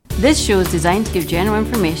This show is designed to give general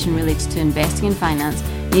information related to investing and finance.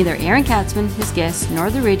 Neither Aaron Katzman, his guests,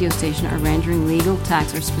 nor the radio station are rendering legal,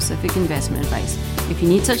 tax, or specific investment advice. If you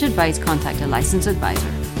need such advice, contact a licensed advisor.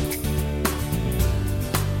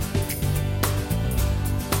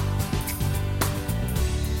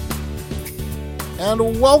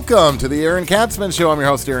 And welcome to the Aaron Katzman Show. I'm your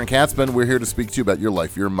host, Aaron Katzman. We're here to speak to you about your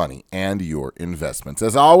life, your money, and your investments.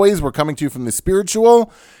 As always, we're coming to you from the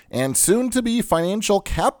spiritual and soon-to-be financial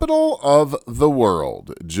capital of the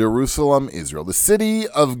world, Jerusalem, Israel, the city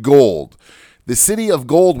of gold. The city of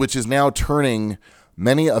gold, which is now turning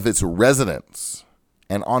many of its residents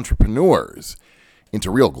and entrepreneurs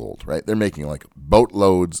into real gold, right? They're making like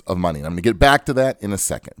boatloads of money. And I'm going to get back to that in a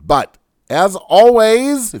second. But as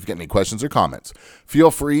always, if you get any questions or comments,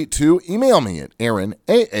 feel free to email me at Aaron,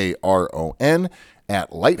 A-A-R-O-N,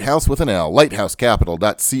 at lighthouse with an L,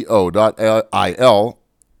 lighthousecapital.co.il.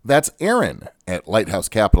 That's Aaron at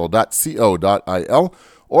lighthousecapital.co.il.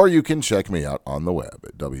 Or you can check me out on the web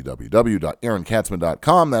at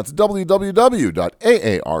www.aaronkatzman.com. That's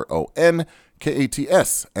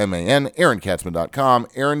www.aaronkatzman.com, aaronkatzman.com,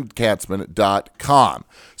 aaronkatzman.com.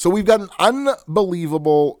 So we've got an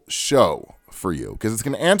unbelievable show for you because it's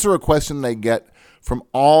going to answer a question they get from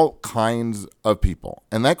all kinds of people.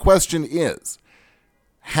 And that question is,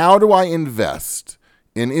 how do I invest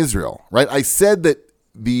in Israel? Right? I said that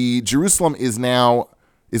the Jerusalem is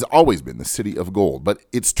always been the city of gold, but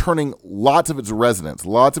it's turning lots of its residents,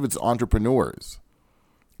 lots of its entrepreneurs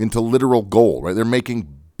into literal gold, right? They're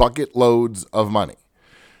making bucket loads of money.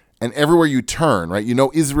 And everywhere you turn, right, you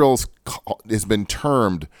know, Israel has been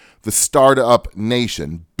termed the startup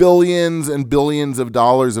nation. Billions and billions of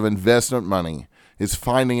dollars of investment money is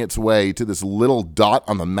finding its way to this little dot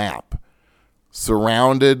on the map,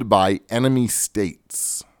 surrounded by enemy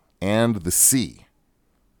states and the sea.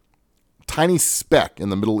 Tiny speck in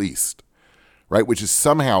the Middle East, right, which is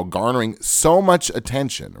somehow garnering so much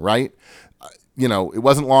attention, right? You know, it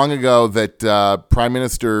wasn't long ago that Prime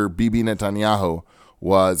Minister Bibi Netanyahu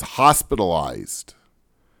was hospitalized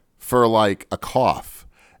for like a cough.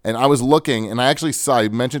 And I was looking, and I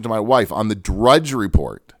mentioned to my wife on the Drudge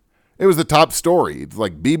Report. It was the top story. It's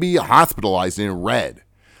like Bibi hospitalized in red.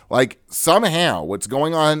 Like somehow what's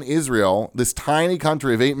going on in Israel, this tiny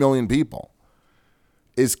country of 8 million people,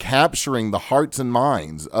 is capturing the hearts and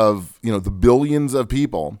minds of, you know, the billions of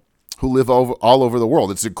people who live all over the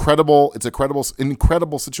world. It's incredible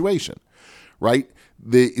situation, right?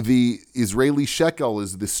 The Israeli shekel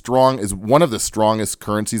is one of the strongest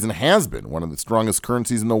currencies and has been one of the strongest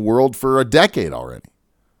currencies in the world for a decade already.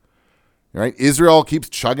 Right? Israel keeps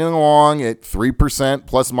chugging along at 3%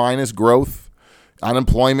 plus minus growth.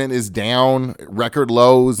 Unemployment is down, record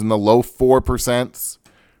lows in the low 4%.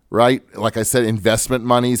 Right? Like I said, investment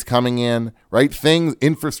money's coming in, right?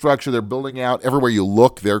 Infrastructure, they're building out everywhere you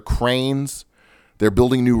look. They're cranes. They're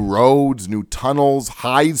building new roads, new tunnels,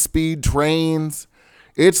 high-speed trains.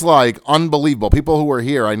 It's like unbelievable. People who are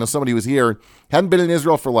here, I know somebody who was here, hadn't been in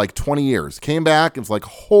Israel for like 20 years, came back, and it's like,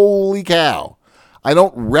 holy cow. I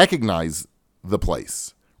don't recognize the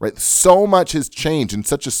place, right? So much has changed in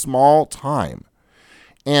such a small time.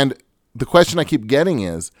 And the question I keep getting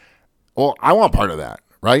is, well, I want part of that.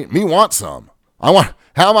 Right? Me want some. How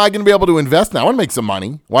am I going to be able to invest now? I want to make some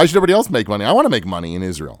money. Why should everybody else make money? I want to make money in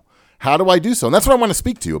Israel. How do I do so? And that's what I want to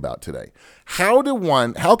speak to you about today. How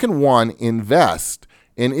can one invest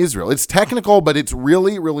in Israel? It's technical, but it's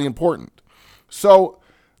really, really important. So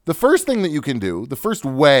the first thing that you can do, the first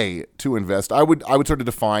way to invest, I would sort of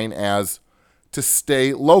define as to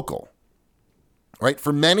stay local. Right?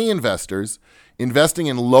 For many investors, investing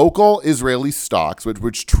in local Israeli stocks,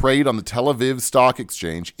 which trade on the Tel Aviv Stock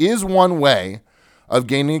Exchange, is one way of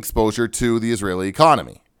gaining exposure to the Israeli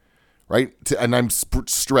economy, right? And I'm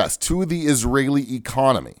stressed, to the Israeli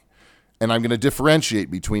economy. And I'm going to differentiate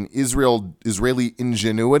between Israeli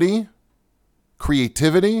ingenuity,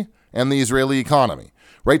 creativity, and the Israeli economy,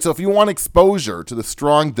 right? So if you want exposure to the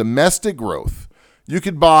strong domestic growth, you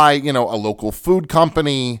could buy, you know, a local food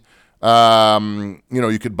company.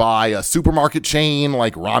 You could buy a supermarket chain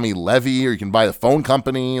like Rami Levy, or you can buy a phone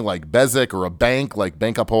company like Bezeq, or a bank like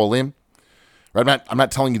Bank Hapoalim. Right? I'm not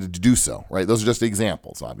telling you to do so, right? Those are just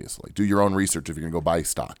examples, obviously. Do your own research if you're going to go buy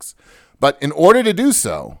stocks. But in order to do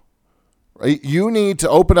so, right, you need to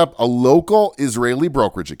open up a local Israeli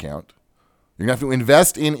brokerage account. You're going to have to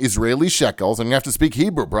invest in Israeli shekels, and you have to speak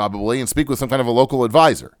Hebrew probably, and speak with some kind of a local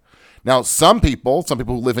advisor. Now, some people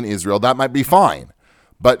who live in Israel, that might be fine.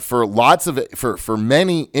 But for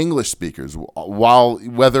many English speakers,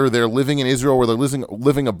 whether they're living in Israel or they're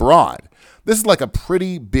living abroad, this is like a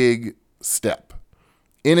pretty big step.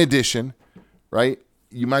 In addition, right,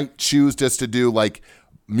 you might choose just to do like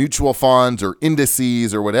mutual funds or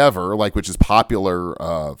indices or whatever, like which is popular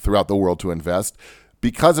throughout the world to invest.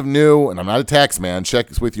 Because of new, and I'm not a tax man, check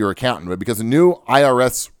this with your accountant, but because of new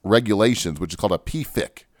IRS regulations, which is called a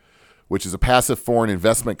PFIC, which is a passive foreign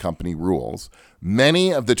investment company rules,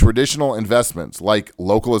 many of the traditional investments like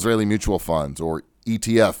local Israeli mutual funds or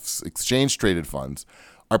ETFs, exchange traded funds,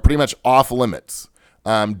 are pretty much off limits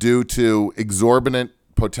due to exorbitant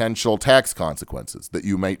potential tax consequences that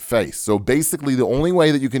you might face. So basically the only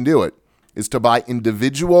way that you can do it is to buy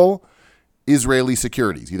individual Israeli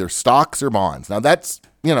securities, either stocks or bonds. Now that's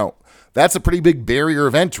a pretty big barrier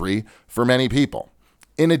of entry for many people.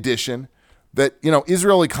 In addition, that,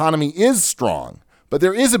 Israel economy is strong, but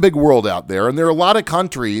there is a big world out there, and there are a lot of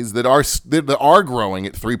countries that are growing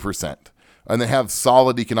at 3%, and they have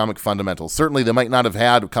solid economic fundamentals. Certainly, they might not have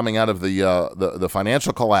had coming out of the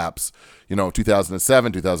financial collapse,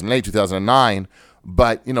 2007, 2008, 2009,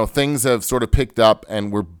 but things have sort of picked up,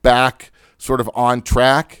 and we're back sort of on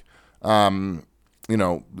track.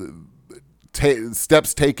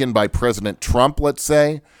 Steps taken by President Trump, let's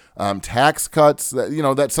say, tax cuts,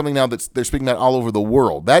 that's something now that they're speaking about all over the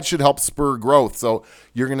world. That should help spur growth. So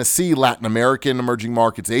you're going to see Latin American emerging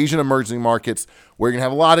markets, Asian emerging markets, where you're going to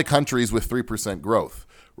have a lot of countries with 3% growth,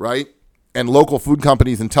 right? And local food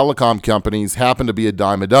companies and telecom companies happen to be a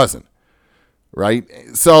dime a dozen, right?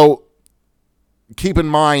 So keep in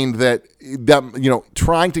mind that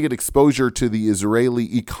trying to get exposure to the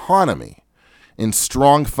Israeli economy in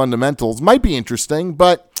strong fundamentals might be interesting,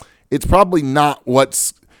 but it's probably not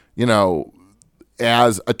what's,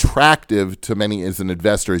 as attractive to many as an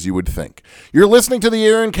investor as you would think. You're listening to the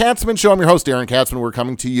Aaron Katzman Show. I'm your host, Aaron Katzman. We're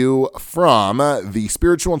coming to you from the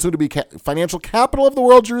spiritual and soon-to-be financial capital of the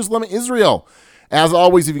world, Jerusalem, Israel. As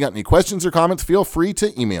always, if you got any questions or comments, feel free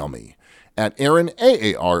to email me at Aaron,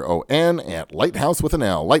 Aaron, at Lighthouse with an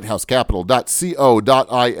L,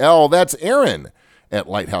 lighthousecapital.co.il. That's Aaron at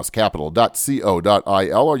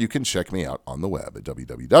lighthousecapital.co.il, or you can check me out on the web at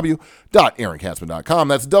www.aaronkatzman.com.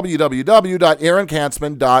 That's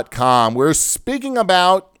www.aaronkatzman.com. We're speaking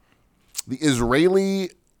about the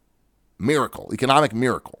Israeli miracle, economic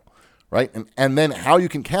miracle, right? And then how you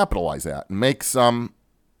can capitalize that and make some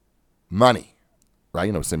money,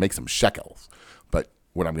 right? Say make some shekels. But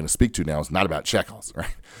what I'm going to speak to now is not about shekels,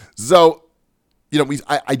 right? So,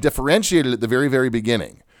 I differentiated at the very, very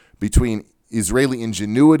beginning between Israeli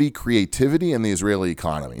ingenuity, creativity, and the Israeli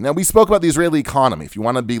economy. Now, we spoke about the Israeli economy. If you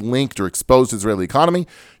want to be linked or exposed to the Israeli economy,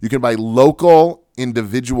 you can buy local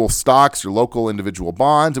individual stocks or local individual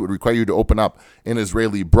bonds. It would require you to open up an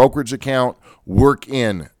Israeli brokerage account, work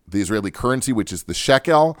in the Israeli currency, which is the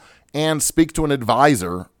shekel, and speak to an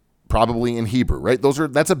advisor, probably in Hebrew, right?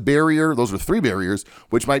 That's a barrier. Those are three barriers,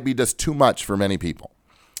 which might be just too much for many people.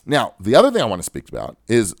 Now, the other thing I want to speak about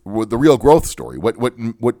is the real growth story,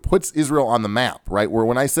 what puts Israel on the map, right? Where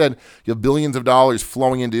when I said you have billions of dollars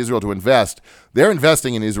flowing into Israel to invest, they're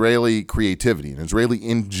investing in Israeli creativity and Israeli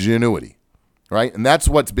ingenuity, right? And that's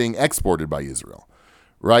what's being exported by Israel,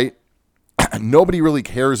 right? Nobody really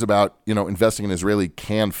cares about, investing in an Israeli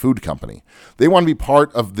canned food company. They want to be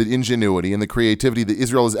part of the ingenuity and the creativity that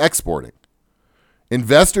Israel is exporting.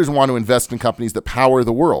 Investors want to invest in companies that power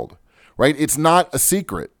the world. Right? It's not a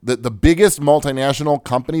secret that the biggest multinational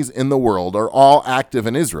companies in the world are all active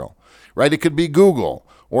in Israel, right? It could be Google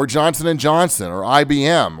or Johnson & Johnson or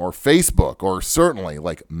IBM or Facebook or certainly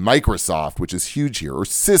like Microsoft, which is huge here, or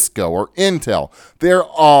Cisco or Intel. They're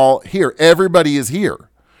all here. Everybody is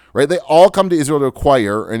here, right? They all come to Israel to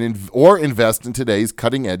acquire or invest in today's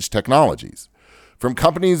cutting edge technologies. From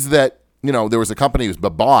companies that, there was a company that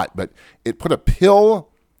was bought, but it put a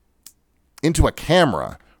pill into a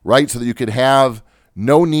camera, right? So that you could have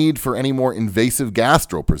no need for any more invasive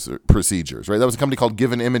gastro procedures, right? That was a company called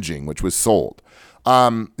Given Imaging, which was sold.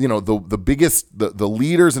 The biggest, the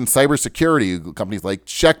leaders in cybersecurity, companies like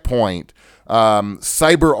Checkpoint,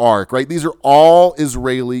 CyberArk, right? These are all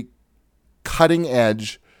Israeli cutting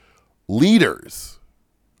edge leaders,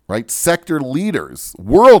 right? Sector leaders,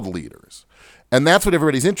 world leaders. And that's what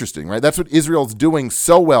everybody's interested in, right? That's what Israel's doing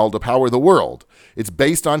so well to power the world. It's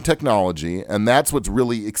based on technology, and that's what's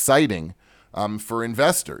really exciting for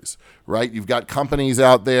investors, right? You've got companies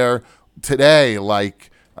out there today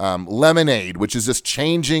like Lemonade, which is just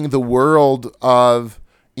changing the world of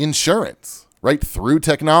insurance, right, through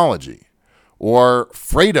technology. Or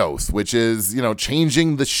Freightos, which is,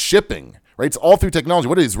 changing the shipping, right? It's all through technology.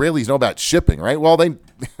 What do Israelis know about shipping, right? Well, they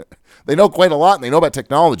know quite a lot, and they know about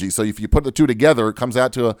technology. So if you put the two together, it comes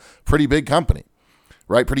out to a pretty big company,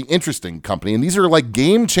 right? Pretty interesting company. And these are like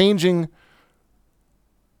game-changing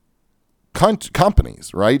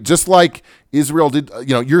companies, right? Just like Israel did,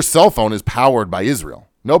 your cell phone is powered by Israel.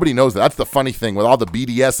 Nobody knows that. That's the funny thing with all the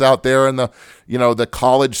BDS out there and the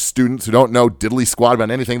college students who don't know diddly squat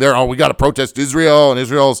about anything. We got to protest Israel and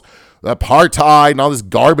Israel's apartheid and all this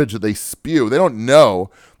garbage that they spew. They don't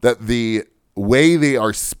know that the way they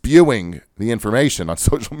are spewing the information on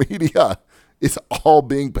social media is all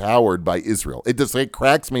being powered by Israel. It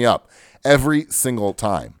cracks me up every single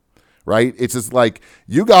time, right? It's just like,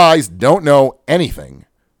 you guys don't know anything.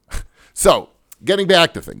 So getting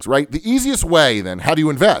back to things, right? The easiest way then, how do you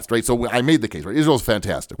invest, right? So I made the case, right? Israel's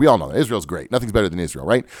fantastic. We all know that. Israel's great. Nothing's better than Israel,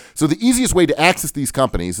 right? So the easiest way to access these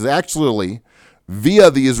companies is actually via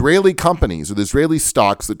the Israeli companies or the Israeli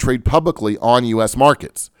stocks that trade publicly on U.S.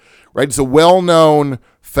 markets, right? It's a well-known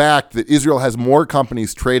fact that Israel has more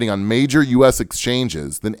companies trading on major U.S.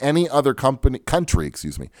 exchanges than any other country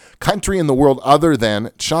in the world other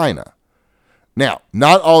than China. Now,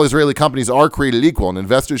 not all Israeli companies are created equal, and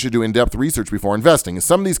investors should do in-depth research before investing. And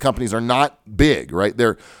some of these companies are not big, right?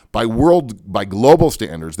 They're by global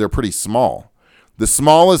standards, they're pretty small. The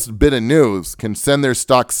smallest bit of news can send their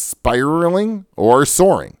stocks spiraling or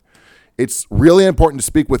soaring. It's really important to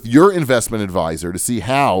speak with your investment advisor to see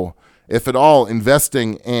how, if at all,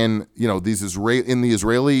 investing in the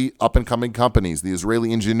Israeli up-and-coming companies, the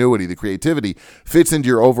Israeli ingenuity, the creativity, fits into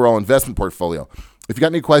your overall investment portfolio. If you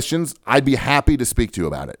got any questions, I'd be happy to speak to you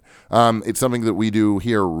about it. It's something that we do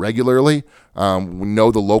here regularly. We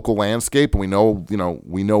know the local landscape, and we know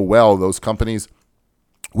well those companies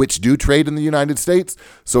which do trade in the United States.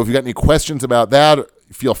 So if you got any questions about that,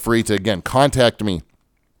 feel free to, again, contact me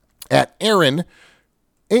at Aaron,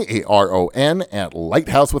 Aaron, at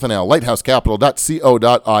Lighthouse with an L,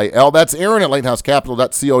 lighthousecapital.co.il. That's Aaron at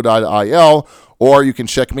lighthousecapital.co.il. Or you can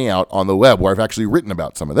check me out on the web, where I've actually written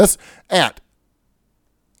about some of this, at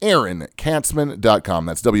AaronKatzman.com.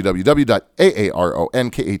 That's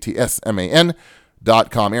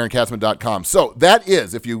www.aaronkatsman.com, AaronKatzman.com. So that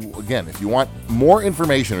is, if you want more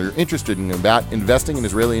information or you're interested in about investing in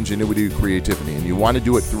Israeli ingenuity and creativity, and you want to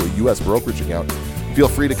do it through a U.S. brokerage account, feel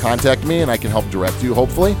free to contact me, and I can help direct you,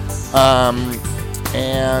 hopefully.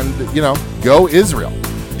 Go Israel.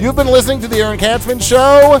 You've been listening to The Aaron Katzman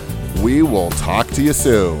Show. We will talk to you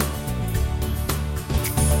soon.